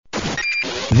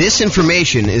This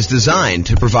information is designed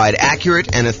to provide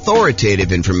accurate and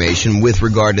authoritative information with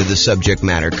regard to the subject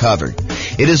matter covered.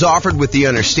 It is offered with the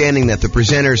understanding that the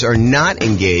presenters are not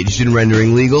engaged in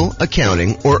rendering legal,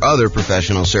 accounting, or other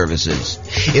professional services.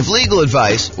 If legal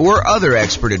advice or other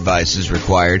expert advice is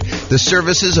required, the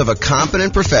services of a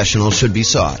competent professional should be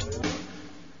sought.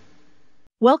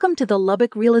 Welcome to the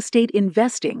Lubbock Real Estate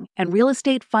Investing and Real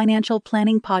Estate Financial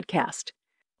Planning Podcast.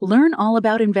 Learn all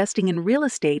about investing in real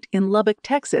estate in Lubbock,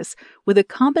 Texas, with a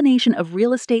combination of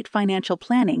real estate financial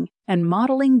planning and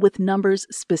modeling with numbers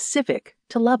specific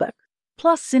to Lubbock,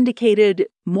 plus syndicated,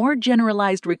 more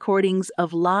generalized recordings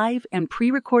of live and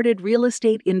pre-recorded real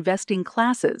estate investing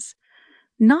classes,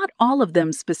 not all of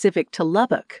them specific to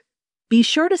Lubbock. Be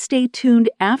sure to stay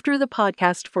tuned after the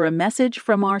podcast for a message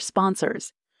from our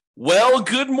sponsors. Well,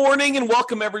 good morning and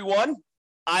welcome, everyone.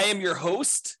 I am your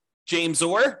host, James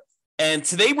Orr. And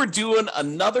today we're doing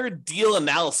another deal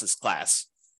analysis class.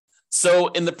 So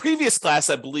in the previous class,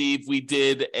 I believe we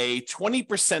did a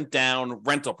 20% down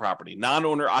rental property,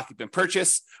 non-owner occupant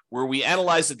purchase, where we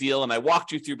analyzed the deal and I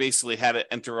walked you through basically how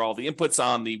to enter all the inputs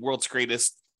on the world's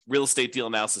greatest real estate deal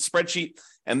analysis spreadsheet.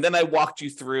 And then I walked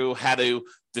you through how to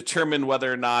determine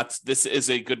whether or not this is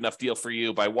a good enough deal for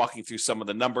you by walking through some of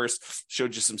the numbers,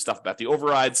 showed you some stuff about the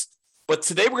overrides. But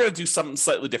today we're going to do something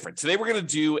slightly different. Today we're going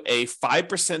to do a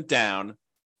 5% down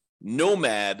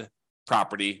Nomad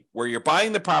property where you're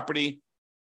buying the property,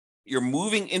 you're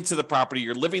moving into the property,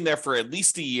 you're living there for at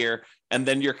least a year, and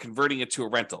then you're converting it to a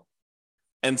rental.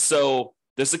 And so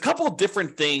there's a couple of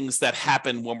different things that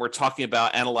happen when we're talking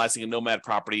about analyzing a Nomad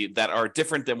property that are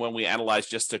different than when we analyze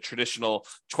just a traditional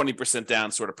 20%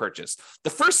 down sort of purchase. The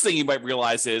first thing you might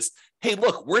realize is, hey,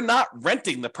 look, we're not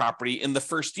renting the property in the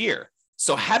first year.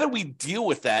 So how do we deal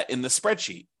with that in the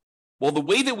spreadsheet? Well, the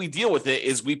way that we deal with it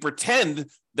is we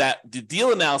pretend that the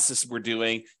deal analysis we're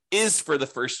doing is for the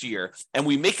first year, and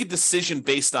we make a decision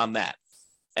based on that.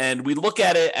 And we look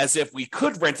at it as if we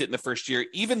could rent it in the first year,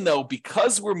 even though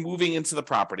because we're moving into the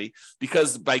property,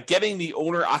 because by getting the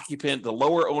owner-occupant, the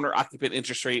lower owner-occupant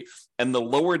interest rate, and the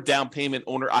lower down payment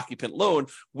owner-occupant loan,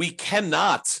 we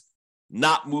cannot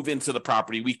not move into the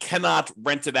property. We cannot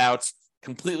rent it out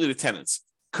completely to tenants.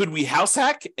 Could we house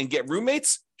hack and get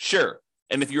roommates? Sure.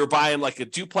 And if you were buying like a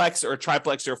duplex or a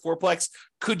triplex or a fourplex,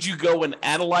 could you go and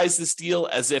analyze this deal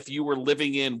as if you were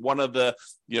living in one of the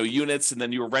units and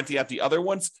then you were renting out the other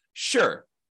ones? Sure.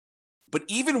 But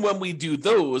even when we do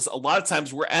those, a lot of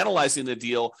times we're analyzing the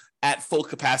deal at full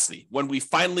capacity. When we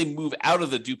finally move out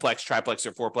of the duplex, triplex,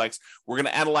 or fourplex, we're going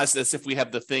to analyze this if we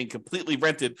have the thing completely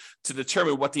rented to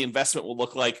determine what the investment will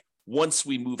look like once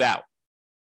we move out.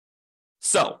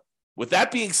 So, with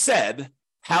that being said,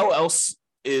 how else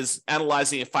is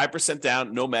analyzing a 5%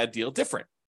 down Nomad deal different?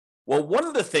 Well, one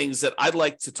of the things that I'd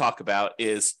like to talk about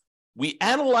is we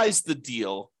analyze the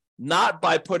deal not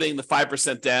by putting the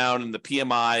 5% down and the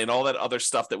PMI and all that other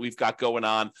stuff that we've got going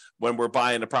on when we're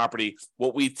buying a property.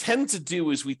 What we tend to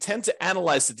do is we tend to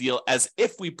analyze the deal as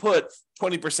if we put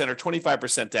 20% or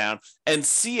 25% down and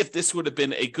see if this would have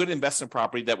been a good investment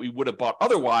property that we would have bought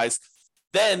otherwise.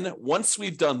 Then once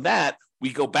we've done that,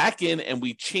 we go back in and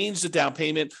we change the down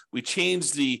payment, we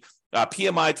change the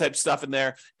PMI type stuff in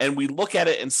there, and we look at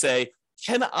it and say,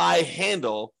 can I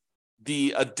handle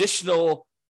the additional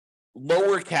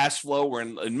lower cash flow, or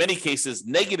in many cases,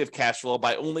 negative cash flow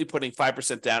by only putting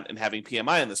 5% down and having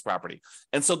PMI on this property?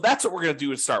 And so that's what we're going to do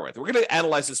to start with. We're going to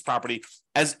analyze this property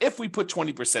as if we put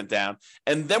 20% down,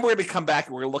 and then we're going to come back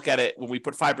and we're going to look at it when we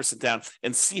put 5% down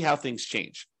and see how things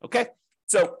change. Okay?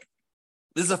 So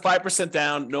this is a 5%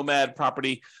 down Nomad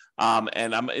property,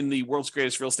 and I'm in the world's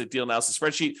greatest real estate deal analysis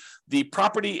spreadsheet. The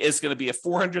property is going to be a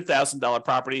 $400,000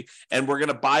 property, and we're going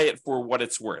to buy it for what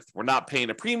it's worth. We're not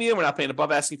paying a premium. We're not paying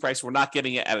above asking price. We're not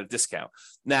getting it at a discount.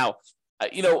 Now,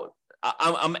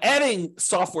 I'm adding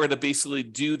software to basically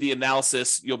do the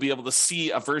analysis. You'll be able to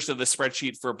see a version of the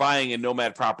spreadsheet for buying a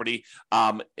Nomad property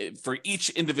for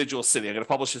each individual city. I'm going to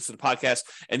publish this to the podcast,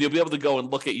 and you'll be able to go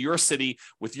and look at your city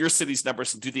with your city's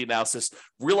numbers and do the analysis.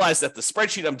 Realize that the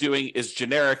spreadsheet I'm doing is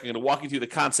generic. I'm going to walk you through the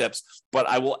concepts, but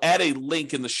I will add a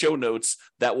link in the show notes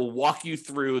that will walk you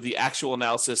through the actual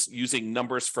analysis using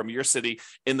numbers from your city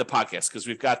in the podcast, because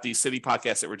we've got these city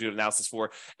podcasts that we're doing analysis for,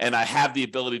 and I have the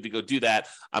ability to go do that.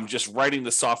 I'm just writing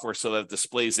the software so that it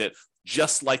displays it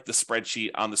just like the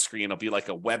spreadsheet on the screen. It'll be like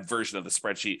a web version of the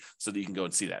spreadsheet so that you can go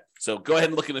and see that. So go ahead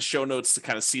and look in the show notes to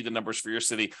kind of see the numbers for your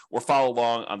city, or follow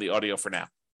along on the audio for now.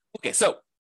 Okay, so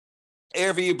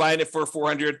ARV buying it for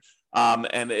 400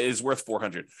 and it is worth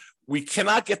 400. We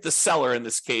cannot get the seller in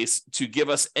this case to give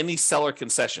us any seller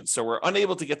concessions. So we're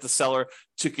unable to get the seller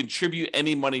to contribute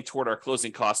any money toward our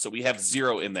closing costs. So we have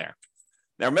zero in there.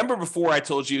 Now, remember before I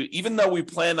told you, even though we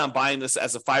plan on buying this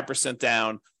as a 5%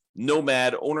 down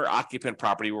Nomad owner-occupant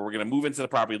property where we're going to move into the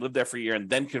property, live there for a year, and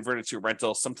then convert it to a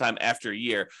rental sometime after a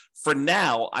year. For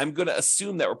now, I'm going to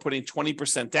assume that we're putting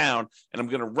 20% down, and I'm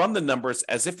going to run the numbers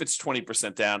as if it's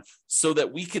 20% down so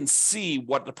that we can see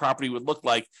what the property would look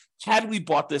like had we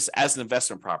bought this as an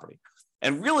investment property.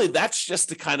 And really, that's just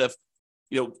to kind of,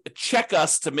 check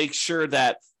us to make sure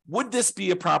that would this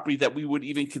be a property that we would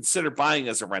even consider buying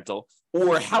as a rental,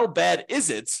 or how bad is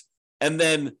it? And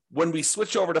then when we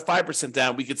switch over to 5%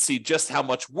 down, we could see just how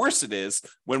much worse it is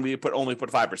when we only put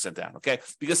 5% down, okay?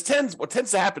 Because what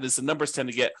tends to happen is the numbers tend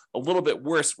to get a little bit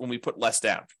worse when we put less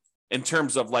down in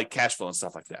terms of like cash flow and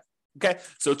stuff like that, okay?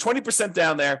 So 20%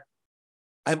 down there.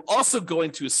 I'm also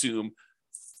going to assume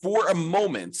for a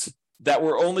moment that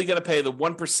we're only going to pay the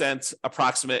 1%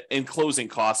 approximate in closing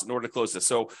costs in order to close this.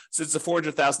 So since it's a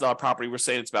 $400,000 property, we're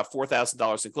saying it's about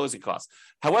 $4,000 in closing costs.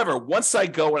 However, once I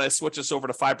go and I switch this over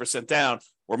to 5% down,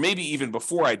 or maybe even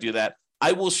before I do that,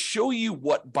 I will show you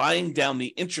what buying down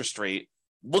the interest rate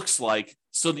looks like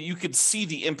so that you can see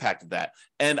the impact of that.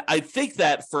 And I think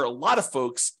that for a lot of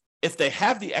folks, if they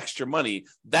have the extra money,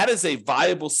 that is a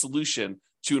viable solution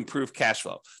to improve cash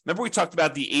flow. Remember, we talked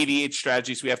about the 88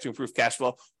 strategies we have to improve cash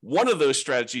flow. One of those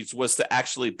strategies was to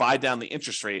actually buy down the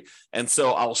interest rate. And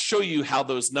so I'll show you how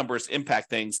those numbers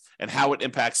impact things and how it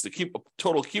impacts the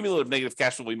total cumulative negative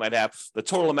cash flow we might have, the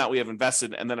total amount we have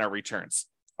invested, and then our returns.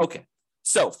 Okay,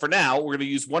 so for now, we're going to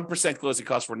use 1% closing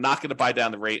costs. We're not going to buy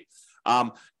down the rate.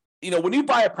 When you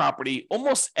buy a property,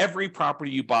 almost every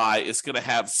property you buy is going to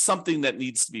have something that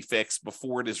needs to be fixed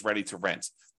before it is ready to rent.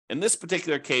 In this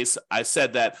particular case, I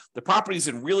said that the property is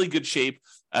in really good shape.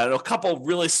 A couple of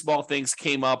really small things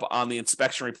came up on the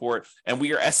inspection report, and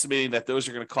we are estimating that those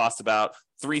are going to cost about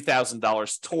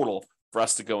 $3,000 total for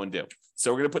us to go and do.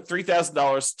 So we're going to put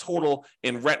 $3,000 total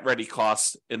in rent-ready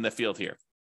costs in the field here.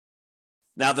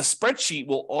 Now, the spreadsheet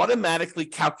will automatically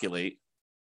calculate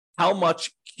how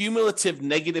much cumulative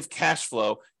negative cash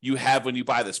flow you have when you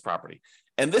buy this property.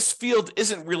 And this field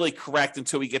isn't really correct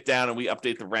until we get down and we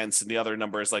update the rents and the other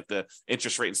numbers like the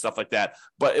interest rate and stuff like that.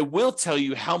 But it will tell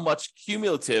you how much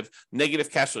cumulative negative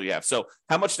cash flow you have. So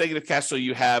how much negative cash flow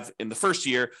you have in the first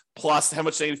year, plus how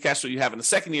much negative cash flow you have in the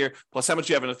second year, plus how much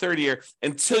you have in the third year,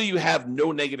 until you have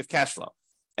no negative cash flow.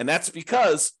 And that's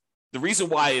because the reason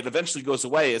why it eventually goes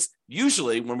away is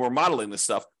usually when we're modeling this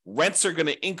stuff, rents are going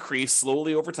to increase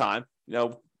slowly over time,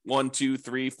 1, 2,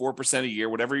 3, 4% a year,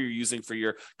 whatever you're using for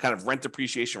your kind of rent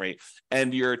depreciation rate.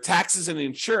 And your taxes and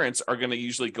insurance are going to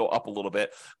usually go up a little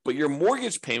bit, but your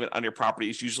mortgage payment on your property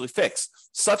is usually fixed,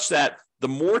 such that the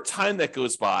more time that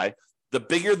goes by, the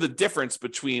bigger the difference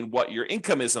between what your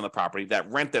income is on the property,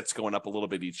 that rent that's going up a little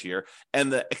bit each year,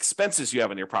 and the expenses you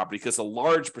have on your property, because a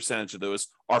large percentage of those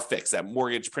are fixed. That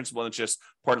mortgage, principal, and interest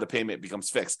part of the payment becomes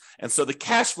fixed. And so the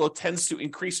cash flow tends to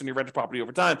increase on your rental property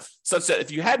over time, such that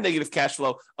if you had negative cash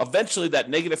flow, eventually that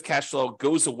negative cash flow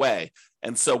goes away.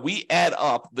 And so we add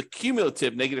up the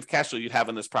cumulative negative cash flow you'd have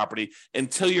on this property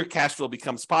until your cash flow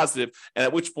becomes positive, and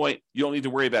at which point you don't need to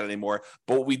worry about it anymore.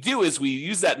 But what we do is we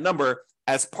use that number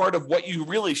as part of what you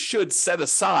really should set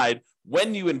aside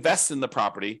when you invest in the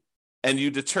property, and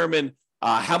you determine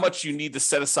how much you need to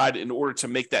set aside in order to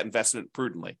make that investment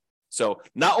prudently. So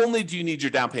not only do you need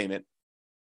your down payment,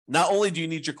 not only do you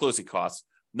need your closing costs,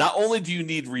 not only do you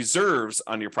need reserves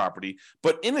on your property,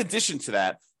 but in addition to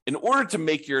that, in order to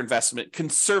make your investment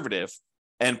conservative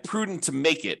and prudent to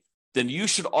make it, then you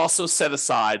should also set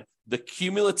aside the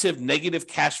cumulative negative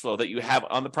cash flow that you have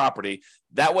on the property.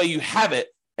 That way you have it.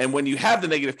 And when you have the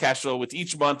negative cash flow with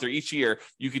each month or each year,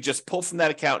 you could just pull from that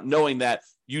account knowing that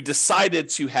you decided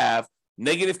to have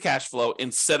negative cash flow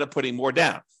instead of putting more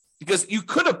down. Because you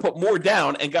could have put more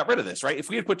down and got rid of this, right? If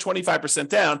we had put 25%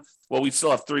 down, well, we'd still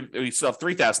have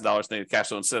 $3,000 negative cash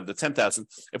flow instead of the $10,000.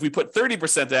 If we put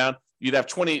 30% down, you'd have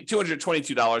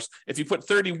 $222. If you put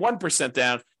 31%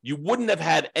 down, you wouldn't have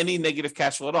had any negative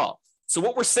cash flow at all. So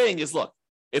what we're saying is, look,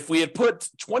 if we had put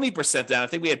 20% down, I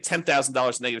think we had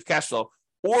 $10,000 negative cash flow,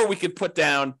 or we could put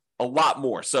down a lot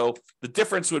more. So the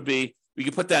difference would be we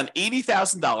could put down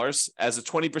 $80,000 as a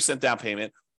 20% down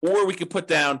payment, or we could put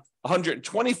down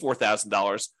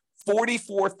 $124,000,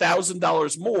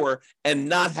 $44,000 more, and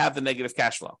not have the negative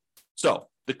cash flow. So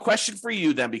the question for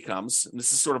you then becomes, and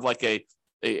this is sort of like a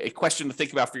question to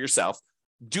think about for yourself,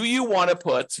 do you want to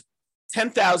put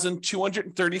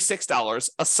 $10,236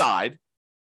 aside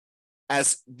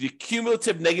as the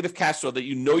cumulative negative cash flow that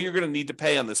you know you're going to need to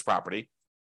pay on this property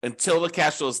until the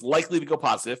cash flow is likely to go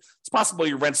positive? It's possible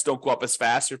your rents don't go up as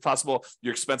fast. It's possible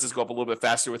your expenses go up a little bit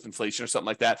faster with inflation or something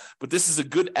like that. But this is a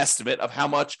good estimate of how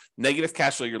much negative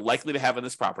cash flow you're likely to have in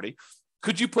this property.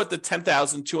 Could you put the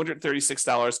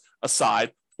 $10,236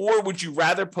 aside, or would you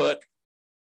rather put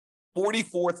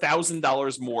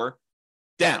 $44,000 more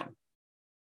down?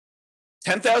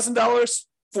 $10,000,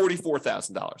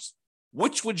 $44,000.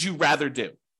 Which would you rather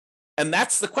do? And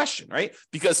that's the question, right?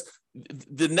 Because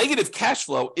the negative cash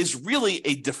flow is really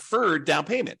a deferred down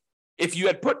payment. If you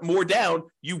had put more down,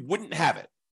 you wouldn't have it.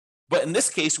 But in this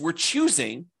case, we're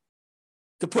choosing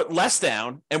to put less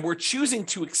down, and we're choosing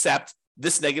to accept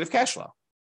this negative cash flow.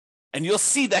 And you'll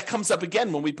see that comes up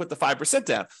again when we put the 5%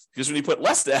 down, because when you put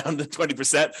less down than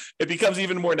 20%, it becomes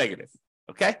even more negative.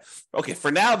 Okay. For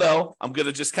now, though, I'm going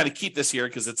to just kind of keep this here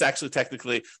because it's actually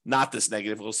technically not this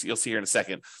negative. You'll see here in a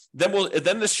second.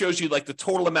 Then this shows you like the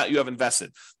total amount you have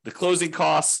invested, the closing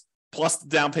costs plus the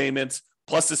down payment,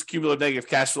 plus this cumulative negative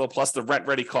cash flow, plus the rent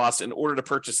ready costs in order to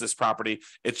purchase this property.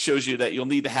 It shows you that you'll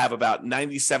need to have about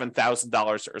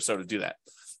 $97,000 or so to do that.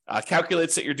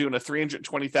 Calculates that you're doing a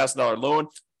 $320,000 loan,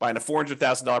 buying a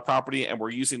 $400,000 property, and we're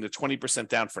using the 20%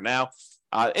 down for now.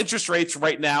 Interest rates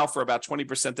right now for about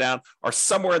 20% down are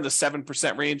somewhere in the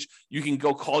 7% range. You can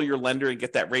go call your lender and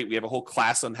get that rate. We have a whole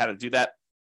class on how to do that.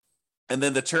 And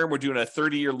then the term, we're doing a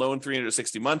 30-year loan,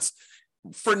 360 months.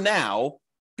 For now,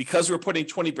 because we're putting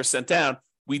 20% down,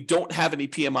 we don't have any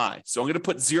PMI. So I'm going to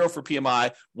put 0 for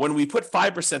PMI. When we put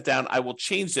 5% down, I will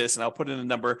change this and I'll put in a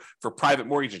number for private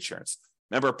mortgage insurance.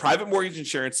 Remember, private mortgage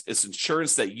insurance is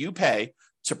insurance that you pay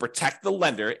to protect the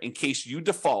lender in case you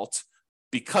default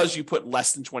because you put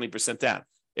less than 20% down.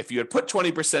 If you had put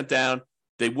 20% down,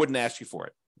 they wouldn't ask you for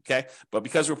it, okay? But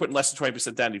because we're putting less than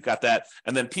 20% down, you've got that.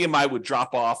 And then PMI would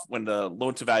drop off when the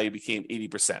loan to value became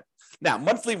 80%. Now,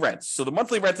 monthly rents. So the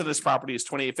monthly rent of this property is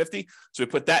 $2,850. So we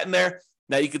put that in there.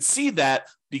 Now you can see that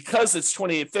because it's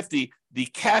 $2,850, the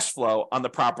cash flow on the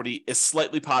property is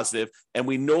slightly positive, and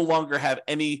we no longer have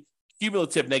any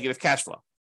cumulative negative cash flow.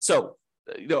 So,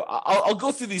 I'll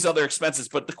go through these other expenses,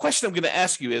 but the question I'm going to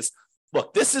ask you is,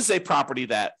 look, this is a property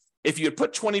that if you had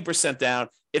put 20% down,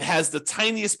 it has the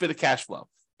tiniest bit of cash flow.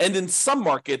 And in some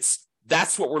markets,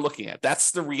 that's what we're looking at.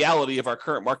 That's the reality of our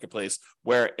current marketplace,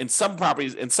 where in some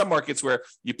markets where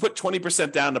you put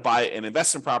 20% down to buy an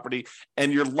investment property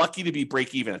and you're lucky to be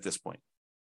break even at this point,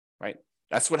 right?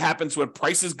 That's what happens when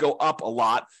prices go up a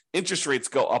lot, interest rates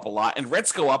go up a lot, and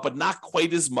rents go up, but not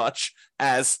quite as much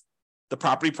as the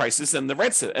property prices and the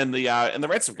rents and the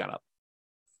rents have gone up.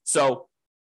 So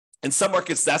in some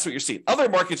markets, that's what you're seeing. Other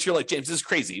markets, you're like, James, this is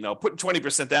crazy. Putting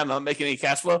 20% down, not making any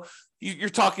cash flow. You're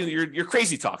talking, you're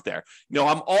crazy talk there.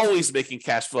 I'm always making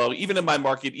cash flow, even in my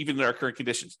market, even in our current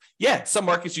conditions. Yeah, some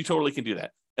markets you totally can do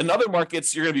that. In other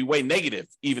markets, you're going to be way negative,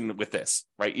 even with this,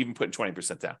 right? Even putting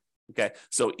 20% down. Okay,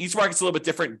 so each market's a little bit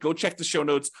different. Go check the show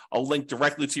notes. I'll link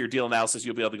directly to your deal analysis.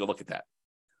 You'll be able to go look at that.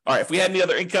 All right, if we had any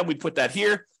other income, we'd put that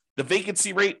here. The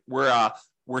vacancy rate, we're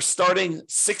starting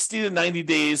 60 to 90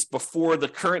 days before the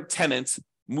current tenant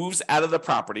moves out of the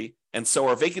property. And so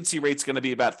our vacancy rate is going to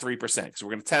be about 3%. So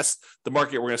we're going to test the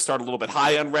market. We're going to start a little bit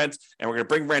high on rent, and we're going to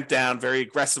bring rent down very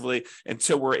aggressively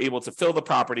until we're able to fill the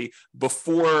property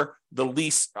before the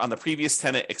lease on the previous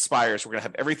tenant expires. We're going to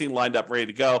have everything lined up, ready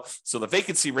to go. So the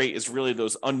vacancy rate is really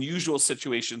those unusual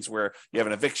situations where you have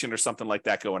an eviction or something like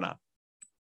that going on.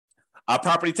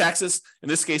 Property taxes, in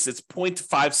this case, it's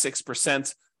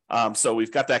 0.56%. So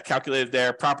we've got that calculated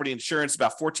there. Property insurance,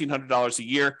 about $1,400 a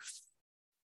year.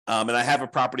 And I have a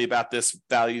property about this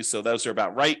value, so those are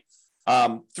about right.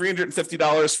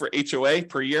 $350 for HOA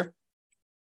per year.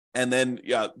 And then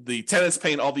the tenant's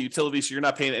paying all the utilities, so you're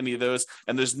not paying any of those.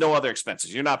 And there's no other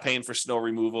expenses. You're not paying for snow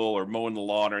removal or mowing the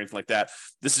lawn or anything like that.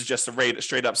 This is just a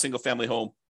straight up single family home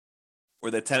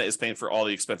where the tenant is paying for all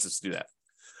the expenses to do that.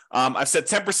 I've said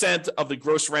 10% of the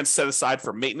gross rent set aside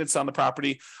for maintenance on the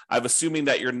property. I'm assuming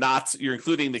that you're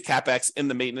including the CapEx in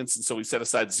the maintenance. And so we set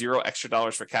aside $0 extra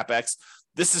for CapEx.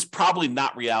 This is probably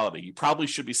not reality. You probably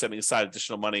should be setting aside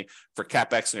additional money for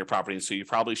CapEx in your property. And so you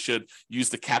probably should use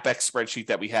the CapEx spreadsheet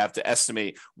that we have to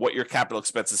estimate what your capital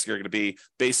expenses are going to be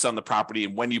based on the property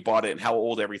and when you bought it and how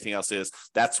old everything else is.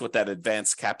 That's what that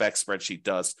advanced CapEx spreadsheet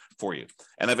does for you.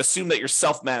 And I've assumed that you're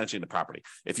self-managing the property.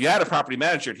 If you had a property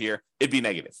manager here, it'd be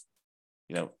negative,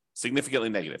 significantly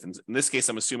negative. And in this case,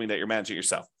 I'm assuming that you're managing it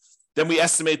yourself. Then we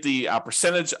estimate the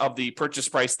percentage of the purchase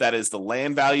price that is the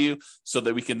land value, so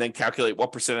that we can then calculate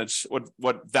what percentage,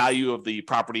 what value of the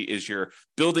property is your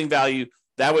building value.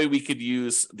 That way we could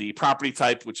use the property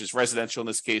type, which is residential in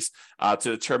this case, to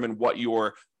determine what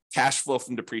your cash flow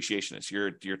from depreciation is,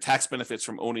 your tax benefits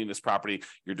from owning this property,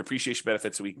 your depreciation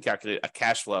benefits, so we can calculate a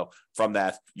cash flow from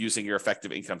that using your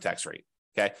effective income tax rate.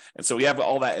 Okay, and so we have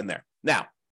all that in there.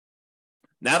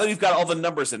 Now that we've got all the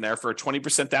numbers in there for a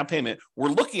 20% down payment, we're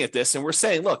looking at this and we're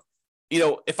saying, look,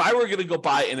 if I were going to go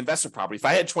buy an investment property, if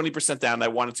I had 20% down and I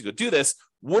wanted to go do this,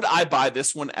 would I buy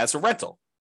this one as a rental?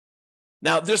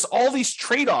 Now, there's all these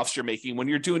trade-offs you're making when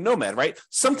you're doing Nomad, right?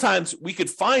 Sometimes we could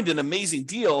find an amazing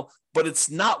deal, but it's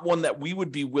not one that we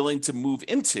would be willing to move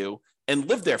into and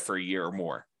live there for a year or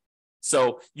more.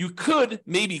 So you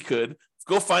maybe could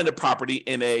go find a property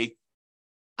in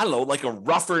like a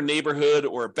rougher neighborhood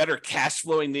or a better cash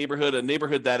flowing neighborhood, a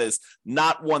neighborhood that is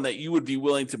not one that you would be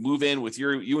willing to move in with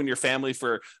you and your family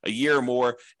for a year or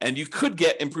more, and you could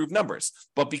get improved numbers.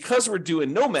 But because we're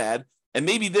doing Nomad, and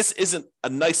maybe this isn't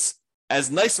as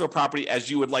nice of a property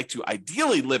as you would like to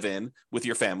ideally live in with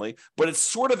your family, but it's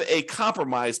sort of a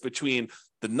compromise between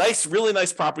the really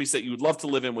nice properties that you would love to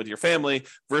live in with your family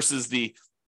versus the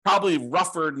probably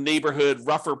rougher neighborhood,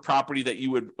 rougher property that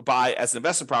you would buy as an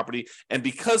investment property. And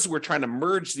because we're trying to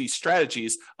merge these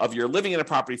strategies of you're living in a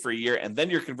property for a year and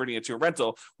then you're converting it to a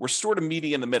rental, we're sort of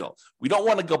meeting in the middle. We don't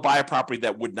want to go buy a property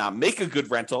that would not make a good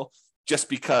rental just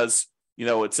because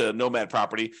it's a Nomad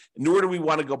property, nor do we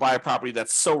want to go buy a property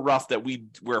that's so rough that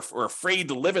we're afraid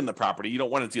to live in the property. You don't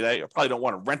want to do that. You probably don't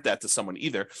want to rent that to someone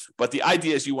either. But the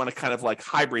idea is you want to kind of like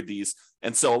hybrid these.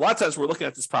 And so a lot of times we're looking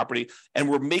at this property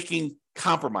and we're making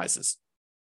compromises.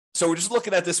 So we're just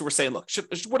looking at this and we're saying, look,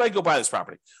 would I go buy this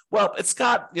property? Well, it's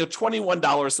got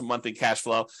 $21 a month in cash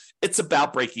flow. It's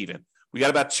about break even. We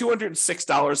got about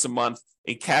 $206 a month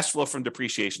in cash flow from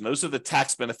depreciation. Those are the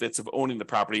tax benefits of owning the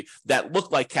property that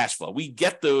look like cash flow. We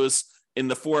get those in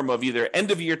the form of either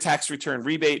end of year tax return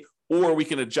rebate, or we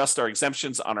can adjust our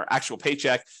exemptions on our actual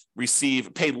paycheck,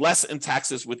 pay less in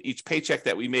taxes with each paycheck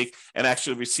that we make, and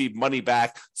actually receive money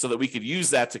back so that we could use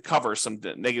that to cover some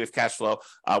negative cash flow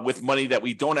with money that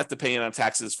we don't have to pay in on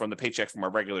taxes from the paycheck from our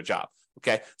regular job.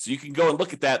 Okay, so you can go and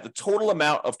look at that. The total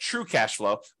amount of true cash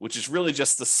flow, which is really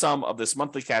just the sum of this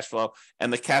monthly cash flow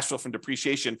and the cash flow from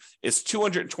depreciation, is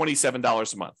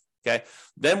 $227 a month. Okay,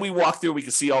 then we walk through, we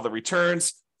can see all the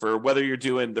returns for whether you're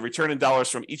doing the return in dollars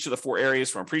from each of the four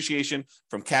areas, from appreciation,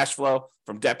 from cash flow,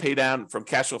 from debt pay down, from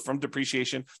cash flow, from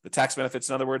depreciation, the tax benefits,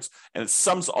 in other words, and it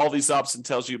sums all these up and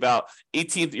tells you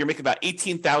you're making about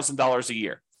 $18,000 a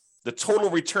year. The total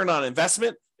return on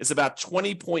investment is about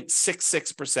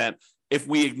 20.66% if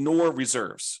we ignore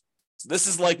reserves. So this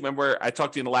is like, remember I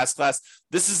talked to you in the last class,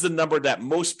 this is the number that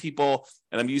most people,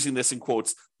 and I'm using this in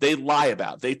quotes, they lie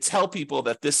about. They tell people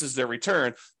that this is their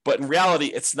return, but in reality,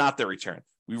 it's not their return.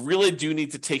 We really do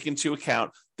need to take into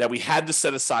account that we had to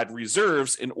set aside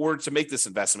reserves in order to make this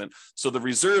investment. So the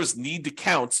reserves need to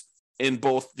count in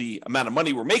both the amount of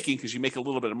money we're making, because you make a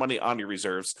little bit of money on your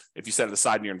reserves if you set it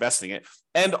aside and you're investing it,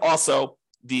 and also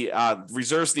the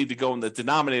reserves need to go in the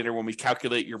denominator when we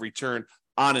calculate your return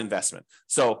on investment.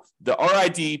 So the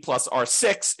RID plus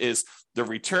R6 is the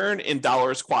return in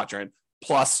dollars quadrant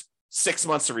plus 6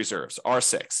 months of reserves,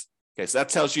 R6. Okay, so that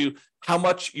tells you how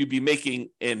much you'd be making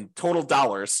in total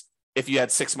dollars if you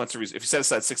had 6 months of if you set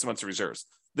aside 6 months of reserves.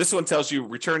 This one tells you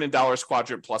return in dollars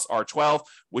quadrant plus R12,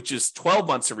 which is 12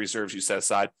 months of reserves you set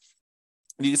aside.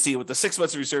 And you can see with the 6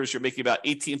 months of reserves, you're making about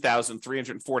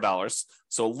 $18,304.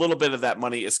 So a little bit of that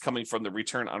money is coming from the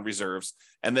return on reserves.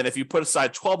 And then if you put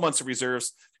aside 12 months of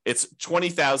reserves, it's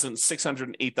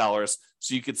 $20,608.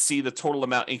 So you could see the total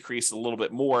amount increase a little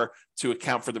bit more to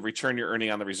account for the return you're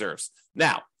earning on the reserves.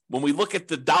 Now, when we look at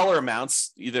the dollar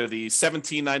amounts, either the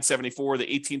 $17,974, the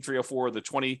 $18,304, or the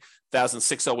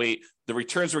 $20,608, the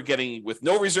returns we're getting with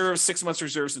no reserves, 6 months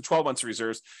reserves, and 12 months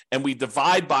reserves, and we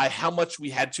divide by how much we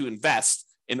had to invest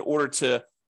in order to,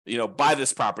 buy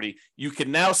this property, you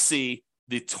can now see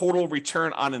the total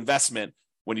return on investment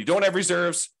when you don't have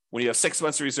reserves, when you have 6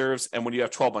 months reserves, and when you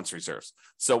have 12 months reserves.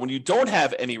 So when you don't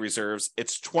have any reserves,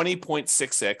 it's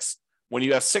 20.66. When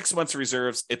you have 6 months of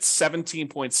reserves, it's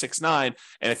 17.69.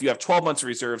 And if you have 12 months of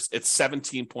reserves, it's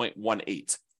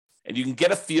 17.18. And you can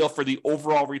get a feel for the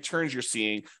overall returns you're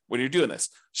seeing when you're doing this.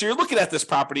 So you're looking at this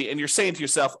property and you're saying to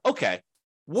yourself, okay,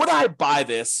 would I buy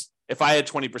this if I had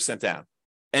 20% down?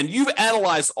 And you've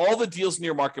analyzed all the deals in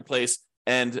your marketplace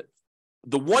and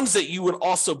the ones that you would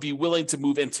also be willing to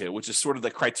move into, which is sort of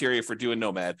the criteria for doing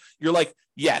Nomad. You're like,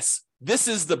 yes, this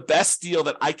is the best deal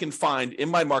that I can find in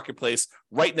my marketplace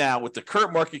right now with the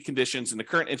current market conditions and the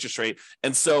current interest rate.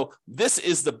 And so this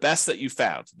is the best that you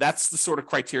found. That's the sort of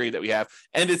criteria that we have,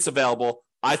 and it's available.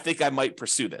 I think I might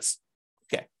pursue this.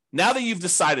 Okay. Now that you've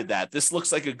decided that this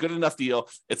looks like a good enough deal,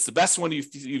 it's the best one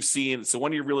you've seen, it's the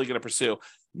one you're really going to pursue.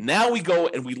 Now we go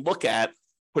and we look at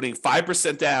putting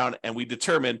 5% down and we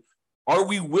determine, are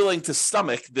we willing to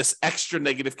stomach this extra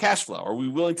negative cash flow? Are we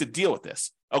willing to deal with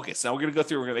this? Okay, so now we're going to go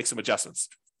through, we're going to make some adjustments.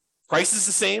 Price is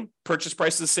the same, purchase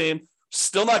price is the same,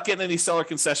 still not getting any seller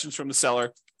concessions from the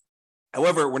seller.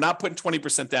 However, we're not putting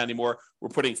 20% down anymore. We're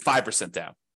putting 5%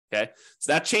 down. Okay.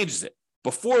 So that changes it.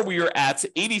 Before we were at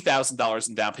 $80,000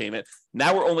 in down payment.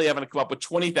 Now we're only having to come up with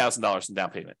 $20,000 in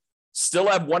down payment. Still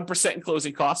have 1% in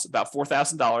closing costs, about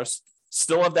 $4,000.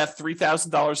 Still have that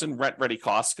 $3,000 in rent ready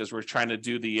costs because we're trying to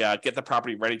do the get the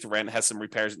property ready to rent, has some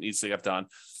repairs it needs to get done.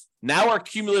 Now our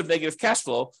cumulative negative cash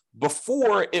flow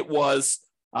before it was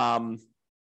I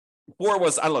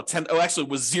don't know 10. Oh, actually, it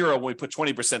was zero when we put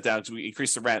 20% down because we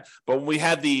increased the rent. But when we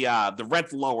had the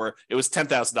rent lower, it was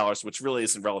 $10,000, which really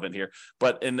isn't relevant here.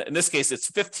 But in this case,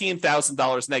 it's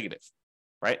 $15,000 negative,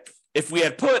 right? If we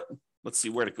had put, let's see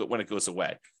when it goes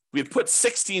away. We had put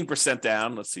 16%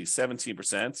 down. Let's see,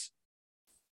 17%.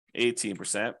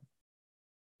 18%,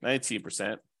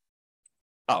 19%.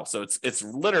 Oh, so it's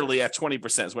literally at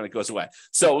 20% is when it goes away.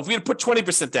 So if we had put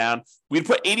 20% down, we'd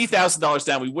put $80,000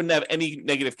 down, we wouldn't have any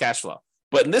negative cash flow.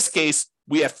 But in this case,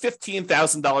 we have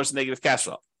 $15,000 in negative cash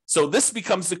flow. So this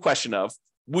becomes the question of,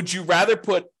 would you rather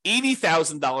put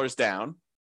 $80,000 down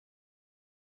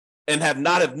and have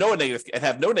no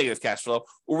negative cash flow,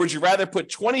 or would you rather put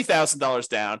 $20,000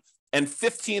 down and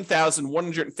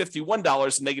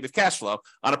 $15,151 in negative cash flow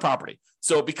on a property?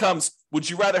 So it becomes, would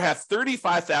you rather have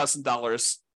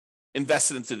 $35,000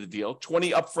 invested into the deal,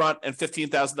 20 upfront and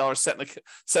 $15,000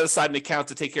 set aside an account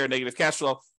to take care of negative cash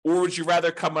flow, or would you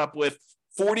rather come up with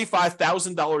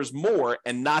 $45,000 more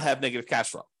and not have negative cash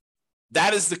flow?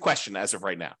 That is the question as of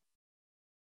right now.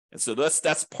 And so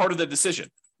that's part of the decision.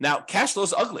 Now, cash flow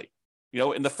is ugly.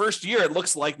 In the first year, it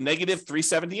looks like negative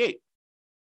 $378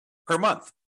 per month.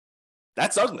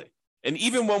 That's ugly. And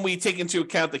even when we take into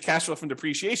account the cash flow from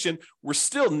depreciation, we're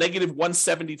still negative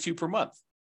 $172 per month.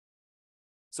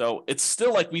 So it's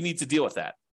still like we need to deal with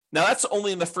that. Now, that's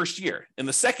only in the first year. In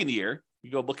the second year,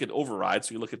 you go look at overrides.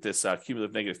 So you look at this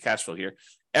cumulative negative cash flow here.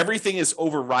 Everything is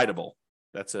overridable.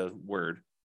 That's a word.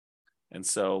 And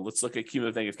so let's look at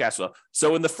cumulative negative cash flow.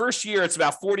 So in the first year, it's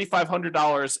about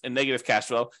 $4,500 in negative cash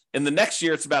flow. In the next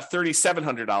year, it's about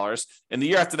 $3,700. In the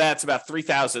year after that, it's about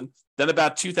 $3,000. Then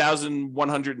about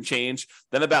 $2,100 and change.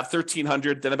 Then about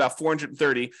 $1,300. Then about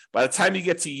 $430. By the time you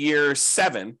get to year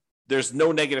 7, there's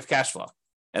no negative cash flow.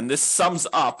 And this sums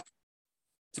up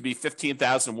to be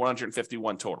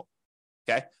 $15,151 total.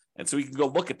 Okay. And so we can go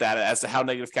look at that as to how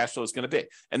negative cash flow is going to be.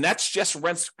 And that's just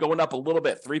rents going up a little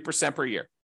bit, 3% per year.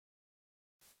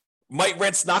 Might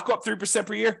rents not go up 3%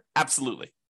 per year?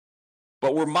 Absolutely.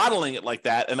 But we're modeling it like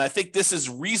that. And I think this is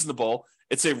reasonable.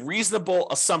 It's a reasonable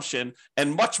assumption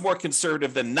and much more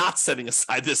conservative than not setting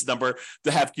aside this number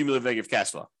to have cumulative negative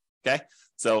cash flow. Okay.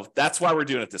 So that's why we're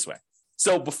doing it this way.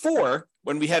 So before,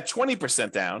 when we had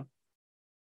 20% down,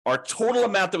 our total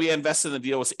amount that we invested in the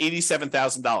deal was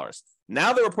 $87,000.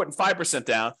 Now that we're putting 5%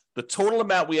 down, the total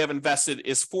amount we have invested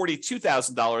is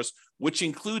 $42,000, which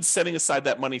includes setting aside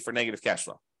that money for negative cash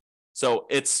flow. So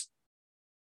it's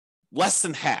less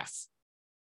than half,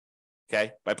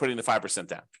 okay, by putting the 5%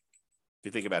 down, if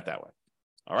you think about it that way.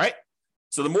 All right.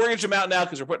 So the mortgage amount now,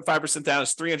 because we're putting 5% down,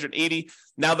 is $380.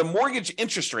 Now the mortgage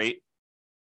interest rate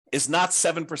is not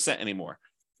 7% anymore.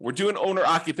 We're doing owner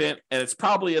occupant, and it's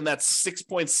probably in that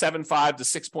 6.75 to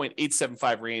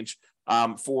 6.875 range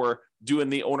for doing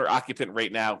the owner occupant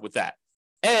rate now with that.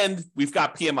 And we've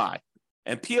got PMI.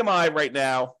 And PMI right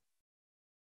now,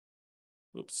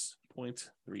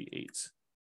 0.38.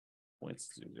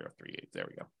 0.038. There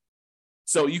we go.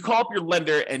 So you call up your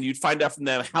lender and you'd find out from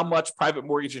them how much private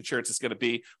mortgage insurance is going to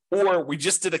be. Or we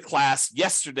just did a class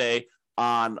yesterday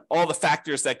on all the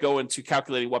factors that go into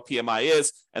calculating what PMI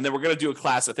is. And then we're going to do a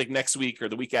class, I think next week or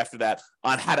the week after that,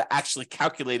 on how to actually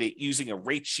calculate it using a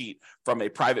rate sheet from a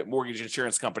private mortgage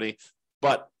insurance company.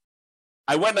 But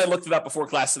I went and I looked it up before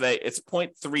class today. It's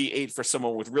 0.38 for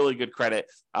someone with really good credit,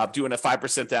 doing a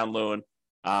 5% down loan,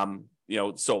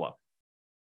 solo.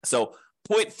 So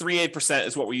 0.38%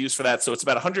 is what we use for that. So it's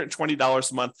about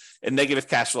 $120 a month in negative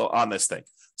cash flow on this thing.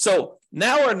 So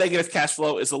now our negative cash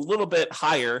flow is a little bit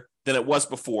higher than it was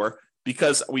before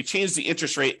because we changed the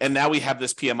interest rate and now we have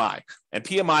this PMI. And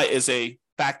PMI is a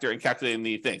factor in calculating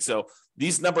the thing. So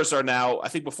these numbers are now, I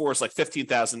think before it's like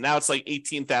 $15,000. Now it's like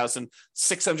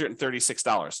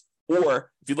 $18,636.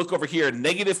 Or if you look over here,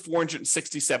 negative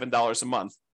 $467 a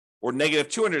month or negative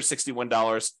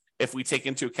 $261 if we take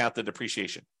into account the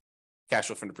depreciation, cash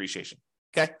flow from depreciation.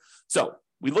 Okay. So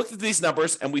we looked at these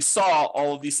numbers and we saw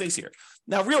all of these things here.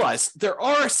 Now realize there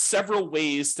are several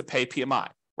ways to pay PMI,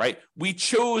 right? We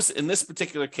chose in this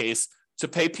particular case to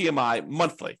pay PMI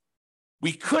monthly.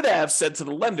 We could have said to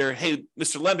the lender, hey,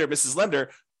 Mr. Lender, Mrs.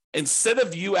 Lender, instead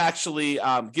of you actually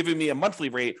giving me a monthly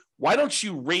rate, why don't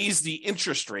you raise the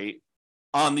interest rate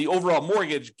on the overall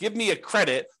mortgage, give me a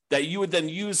credit that you would then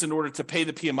use in order to pay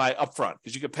the PMI upfront,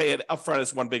 because you could pay it upfront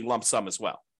as one big lump sum as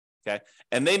well. Okay.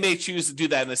 And they may choose to do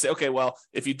that. And they say, okay, well,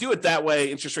 if you do it that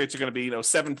way, interest rates are going to be,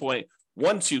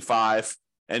 7.125,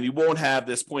 and you won't have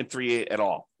this 0.38 at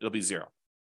all. It'll be zero.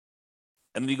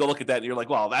 And then you go look at that and you're like,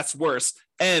 well, that's worse.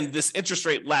 And this interest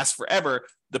rate lasts forever.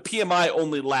 The PMI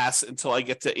only lasts until I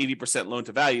get to 80% loan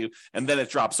to value, and then it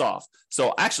drops off.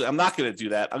 So actually, I'm not going to do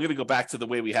that. I'm going to go back to the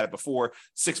way we had it before,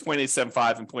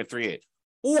 6.875 and 0.38.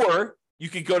 Or you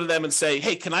could go to them and say,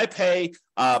 hey, can I pay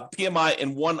PMI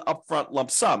in one upfront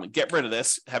lump sum and get rid of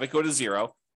this, have it go to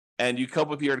zero, and you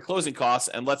come up here to closing costs,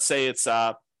 and let's say it's,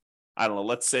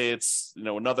 let's say it's,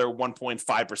 another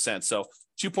 1.5%. So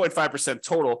 2.5%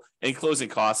 total in closing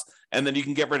costs, and then you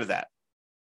can get rid of that.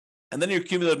 And then your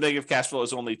cumulative negative cash flow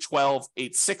is only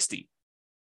 12,860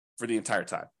 for the entire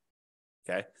time.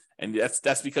 Okay. And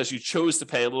that's because you chose to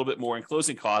pay a little bit more in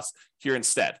closing costs here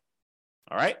instead.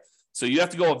 All right. So you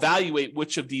have to go evaluate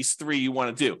which of these three you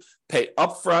want to do. Pay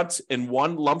upfront in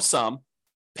one lump sum,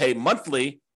 pay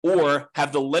monthly, or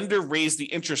have the lender raise the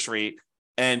interest rate,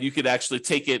 and you could actually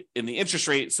take it in the interest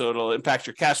rate, so it'll impact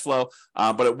your cash flow,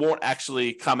 but it won't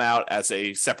actually come out as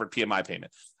a separate PMI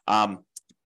payment.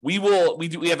 We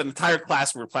have an entire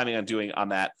class we're planning on doing on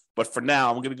that, but for now,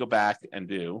 I'm going to go back and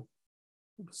do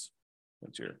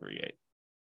 0.038.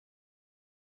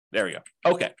 There we go.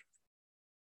 Okay.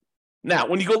 Now,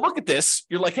 when you go look at this,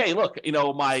 you're like, hey, look,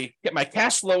 my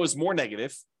cash flow is more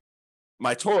negative.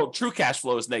 My total true cash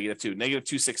flow is negative too, negative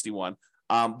 261.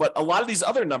 But a lot of these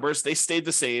other numbers, they stayed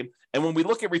the same. And when we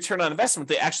look at return on investment,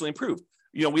 they actually improved.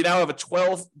 We now have a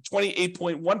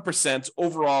 28.1%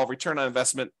 overall return on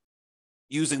investment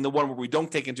using the one where we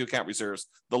don't take into account reserves,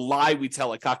 the lie we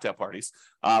tell at cocktail parties.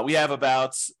 We have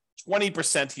about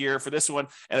 20% here for this one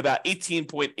and about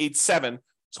 18.87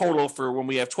 total for when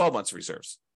we have 12 months of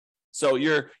reserves. So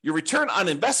your return on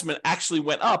investment actually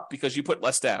went up because you put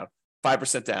less down,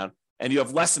 5% down, and you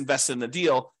have less invested in the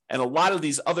deal. And a lot of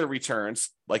these other returns,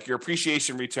 like your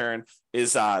appreciation return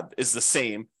is the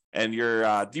same, and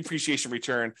your depreciation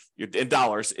return in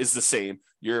dollars is the same.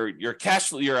 Your cash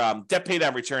flow, your debt pay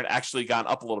down return actually gone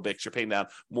up a little bit because you're paying down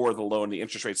more of the loan. The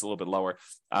interest rate's a little bit lower,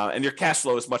 and your cash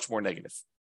flow is much more negative.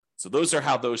 So those are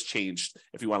how those changed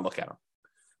if you want to look at them.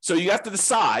 So you have to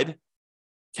decide,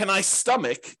 can I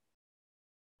stomach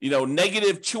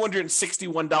negative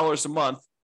 $261 a month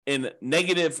in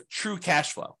negative true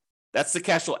cash flow? That's the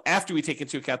cash flow after we take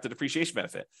into account the depreciation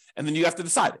benefit. And then you have to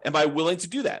decide, am I willing to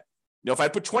do that? If I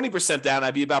put 20% down,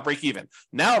 I'd be about break even.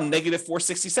 Now I'm negative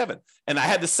 467. And I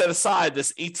had to set aside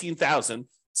this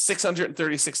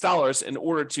 $18,636 in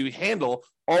order to handle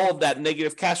all of that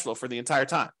negative cash flow for the entire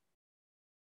time.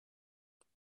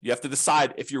 You have to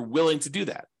decide if you're willing to do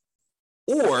that.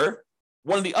 Or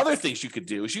one of the other things you could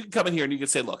do is you can come in here and you can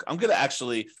say, look, I'm going to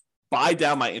actually buy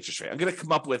down my interest rate. I'm going to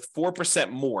come up with 4%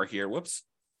 more here.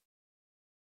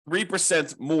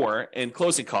 3% more in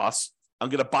closing costs. I'm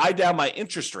going to buy down my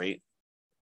interest rate.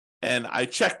 And I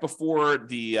checked before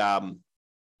the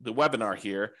webinar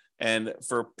here. And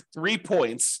for 3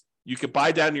 points, you could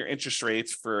buy down your interest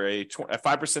rates for a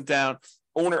 5% down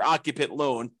owner-occupant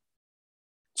loan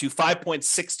to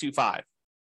 5.625.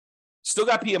 Still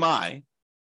got PMI,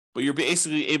 but you're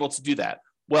basically able to do that.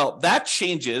 Well, that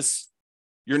changes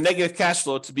your negative cash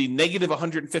flow to be negative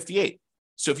 158.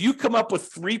 So if you come up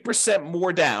with 3%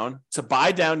 more down to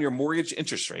buy down your mortgage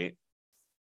interest rate,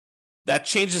 that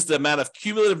changes the amount of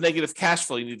cumulative negative cash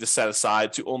flow you need to set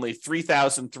aside to only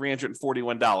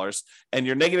 $3,341. And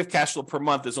your negative cash flow per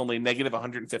month is only negative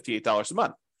 $158 a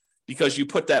month because you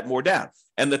put that more down.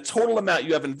 And the total amount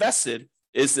you have invested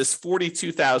is this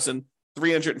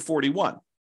 $42,341.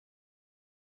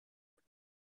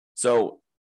 So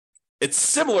it's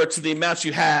similar to the amounts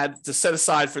you had to set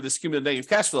aside for this cumulative negative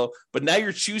cash flow, but now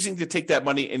you're choosing to take that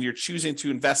money and you're choosing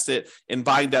to invest it in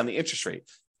buying down the interest rate.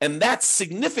 And that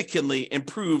significantly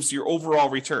improves your overall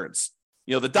returns.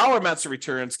 The dollar amounts of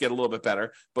returns get a little bit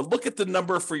better, but look at the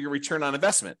number for your return on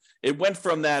investment. It went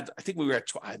from that, I think we were at,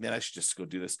 I should just go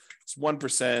do this. It's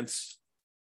 1%,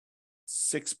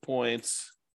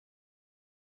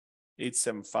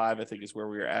 6.875, I think is where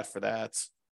we were at for that.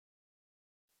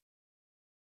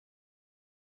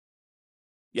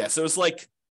 Yeah, so it's like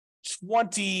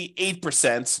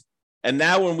 28%. And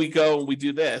now when we go and we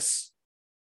do this,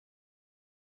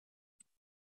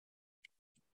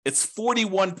 it's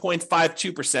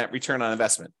 41.52% return on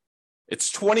investment.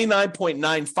 It's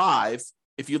 29.95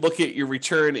 if you look at your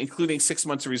return, including 6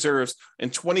 months of reserves, and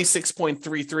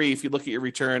 26.33 if you look at your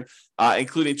return,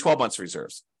 including 12 months of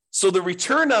reserves. So the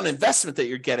return on investment that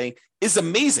you're getting is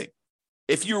amazing.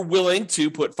 If you're willing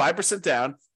to put 5%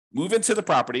 down, move into the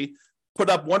property, put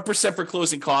up 1% for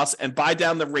closing costs and buy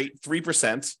down the rate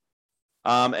 3%,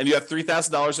 and you have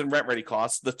 $3,000 in rent-ready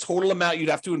costs, the total amount you'd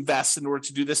have to invest in order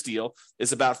to do this deal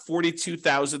is about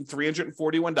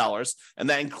 $42,341, and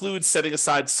that includes setting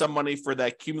aside some money for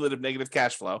that cumulative negative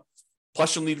cash flow,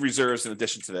 plus you'll need reserves in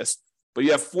addition to this. But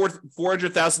you have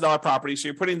 $400,000 property, so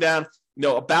you're putting down,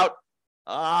 about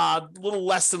a little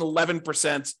less than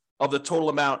 11% of the total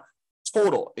amount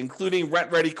total, including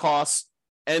rent-ready costs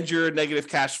and your negative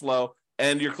cash flow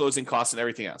and your closing costs and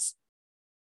everything else.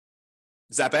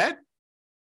 Is that bad?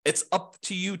 It's up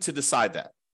to you to decide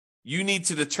that. You need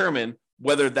to determine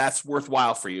whether that's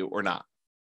worthwhile for you or not.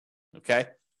 Okay?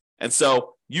 And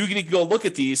so you can go look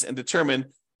at these and determine,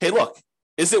 hey, look,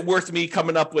 is it worth me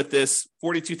coming up with this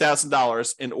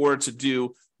 $42,000 in order to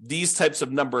do these types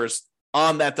of numbers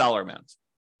on that dollar amount?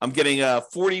 I'm getting a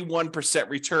 41%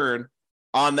 return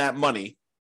on that money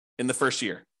in the first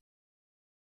year.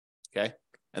 Okay?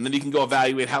 And then you can go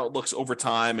evaluate how it looks over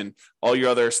time and all your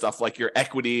other stuff like your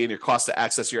equity and your cost to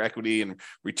access your equity and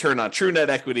return on true net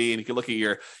equity. And you can look at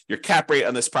your cap rate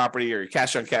on this property or your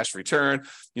cash on cash return.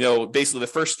 Basically the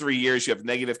first 3 years you have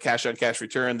negative cash on cash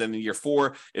return. Then in year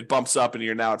 4, it bumps up and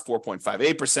you're now at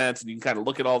 4.58%. And you can kind of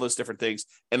look at all those different things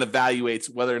and evaluate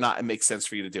whether or not it makes sense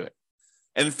for you to do it.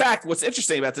 And in fact, what's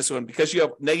interesting about this one, because you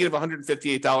have negative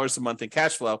 $158 a month in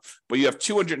cash flow, but you have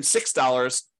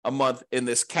 $206 a month in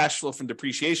this cash flow from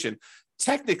depreciation,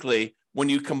 technically, when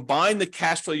you combine the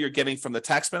cash flow you're getting from the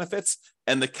tax benefits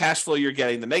and the cash flow you're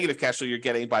getting, the negative cash flow you're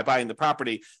getting by buying the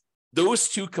property, those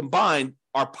two combined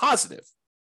are positive.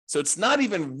 So it's not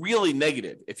even really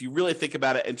negative if you really think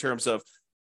about it in terms of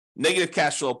negative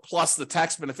cash flow plus the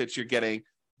tax benefits you're getting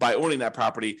by owning that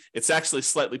property. It's actually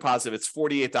slightly positive. It's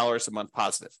 $48 a month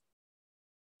positive,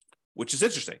 which is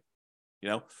interesting.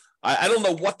 I don't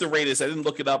know what the rate is. I didn't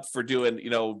look it up for doing,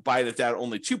 buying it down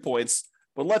only 2 points,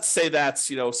 but let's say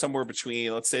that's, somewhere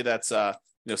between, let's say that's,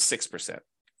 6%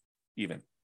 even.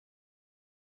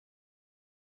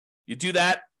 You do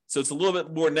that. So it's a little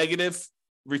bit more negative.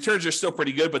 Returns are still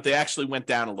pretty good, but they actually went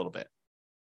down a little bit.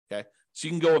 Okay. So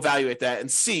you can go evaluate that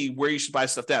and see where you should buy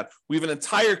stuff down. We have an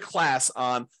entire class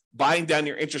on buying down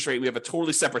your interest rate. We have a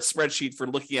totally separate spreadsheet for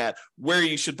looking at where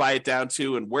you should buy it down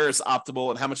to and where it's optimal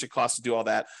and how much it costs to do all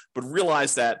that. But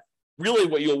realize that really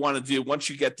what you'll want to do once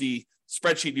you get the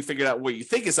spreadsheet, you figure out what you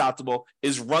think is optimal,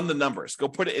 is run the numbers. Go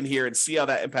put it in here and see how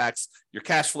that impacts your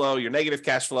cash flow, your negative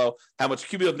cash flow, how much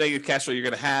cumulative negative cash flow you're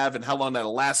going to have and how long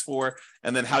that'll last for,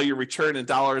 and then how your return in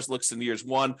dollars looks in year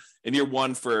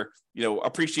one for,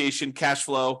 appreciation, cash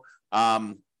flow,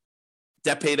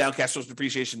 debt pay down, cash flows,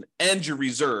 depreciation, and your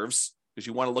reserves, because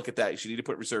you want to look at that. You should need to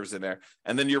put reserves in there.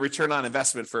 And then your return on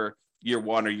investment for year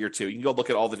 1 or year 2. You can go look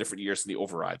at all the different years in the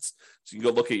overrides. So you can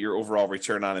go look at your overall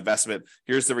return on investment.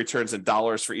 Here's the returns in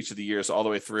dollars for each of the years all the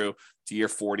way through to year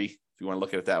 40, if you want to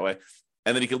look at it that way.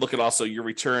 And then you can look at also your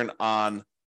return on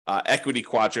equity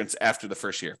quadrants after the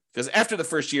first year. Because after the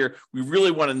first year, we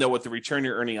really want to know what the return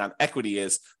you're earning on equity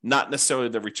is, not necessarily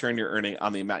the return you're earning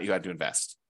on the amount you had to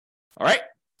invest. All right?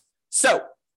 So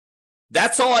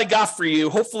that's all I got for you.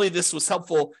 Hopefully this was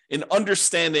helpful in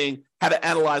understanding how to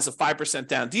analyze a 5%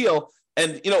 down deal.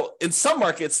 And, in some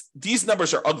markets, these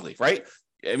numbers are ugly, right?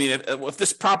 I mean, if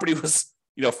this property was,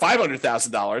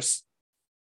 $500,000,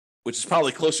 which is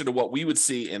probably closer to what we would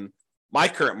see in my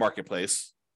current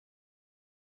marketplace,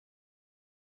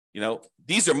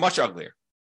 these are much uglier.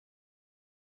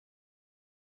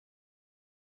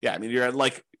 Yeah, I mean, you're at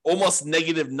like almost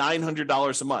negative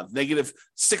 $900 a month, negative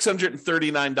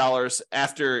 $639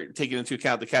 after taking into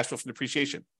account the cash flow from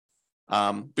depreciation.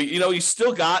 But, you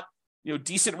still got,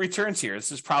 decent returns here.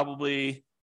 This is probably,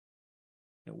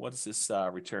 what is this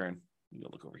return? You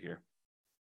look over here.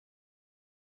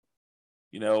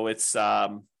 It's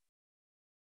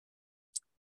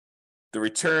the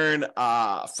return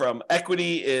from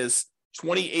equity is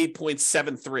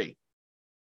 28.73.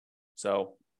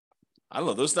 So I don't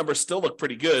know. Those numbers still look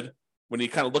pretty good when you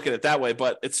kind of look at it that way,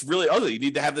 but it's really ugly. You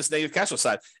need to have this negative cash flow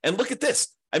side. And look at this.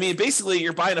 I mean, basically,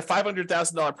 you're buying a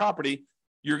 $500,000 property.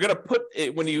 You're going to put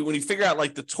it when you figure out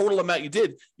like the total amount you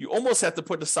did. You almost have to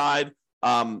put aside,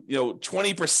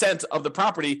 20% of the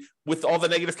property with all the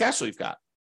negative cash flow you've got.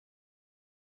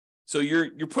 So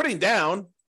you're putting down,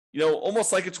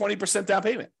 almost like a 20% down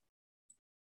payment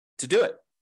to do it.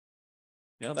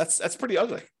 That's pretty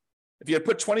ugly. If you had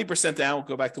put 20% down,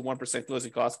 go back to 1%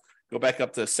 closing costs, go back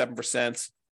up to 7%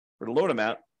 for the loan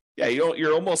amount. Yeah,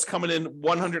 you're almost coming in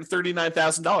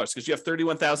 $139,000 because you have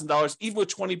 $31,000 even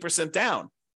with 20% down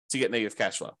to get negative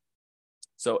cash flow.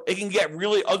 So it can get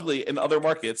really ugly in other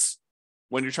markets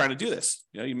when you're trying to do this.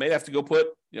 You may have to go put,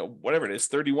 whatever it is,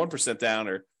 31% down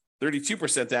or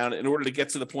 32% down in order to get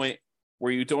to the point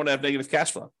where you don't have negative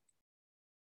cash flow.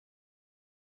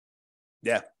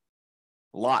 Yeah,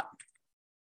 a lot.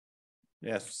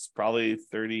 Yeah, it's probably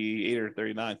 38 or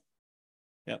 39.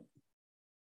 Yep.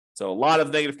 So a lot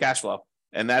of negative cash flow,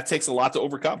 and that takes a lot to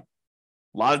overcome.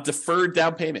 A lot of deferred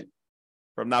down payment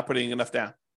from not putting enough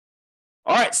down.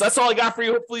 All right, so that's all I got for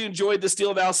you. Hopefully you enjoyed this deal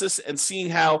analysis and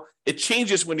seeing how it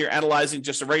changes when you're analyzing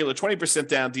just a regular 20%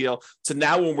 down deal to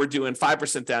now when we're doing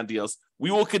 5% down deals.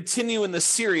 We will continue in this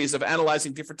series of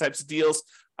analyzing different types of deals.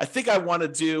 I think I want to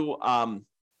do, I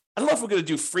don't know if we're going to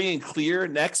do free and clear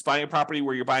next, buying a property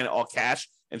where you're buying it all cash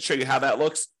and show you how that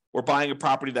looks, or buying a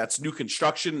property that's new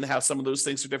construction and how some of those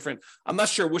things are different. I'm not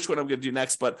sure which one I'm going to do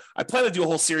next, but I plan to do a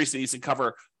whole series of these and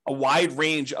cover a wide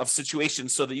range of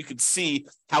situations so that you can see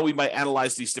how we might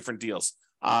analyze these different deals.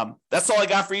 That's all I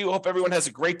got for you. Hope everyone has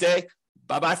a great day.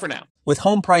 Bye-bye for now. With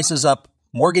home prices up,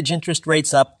 mortgage interest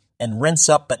rates up, and rents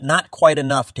up, but not quite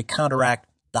enough to counteract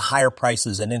the higher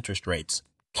prices and interest rates,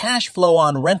 cash flow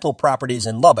on rental properties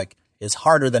in Lubbock is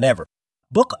harder than ever.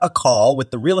 Book a call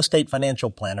with the Real Estate Financial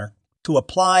Planner to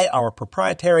apply our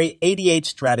proprietary 88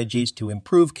 strategies to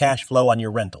improve cash flow on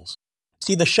your rentals.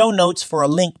 See the show notes for a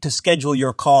link to schedule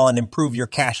your call and improve your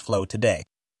cash flow today.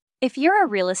 If you're a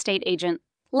real estate agent,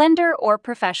 lender, or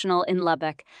professional in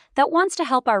Lubbock that wants to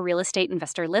help our real estate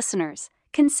investor listeners,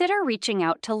 consider reaching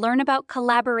out to learn about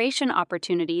collaboration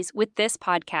opportunities with this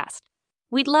podcast.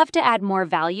 We'd love to add more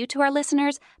value to our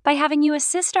listeners by having you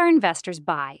assist our investors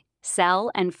buy,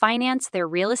 sell, and finance their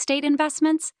real estate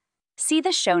investments. See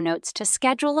the show notes to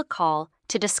schedule a call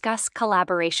to discuss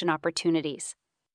collaboration opportunities.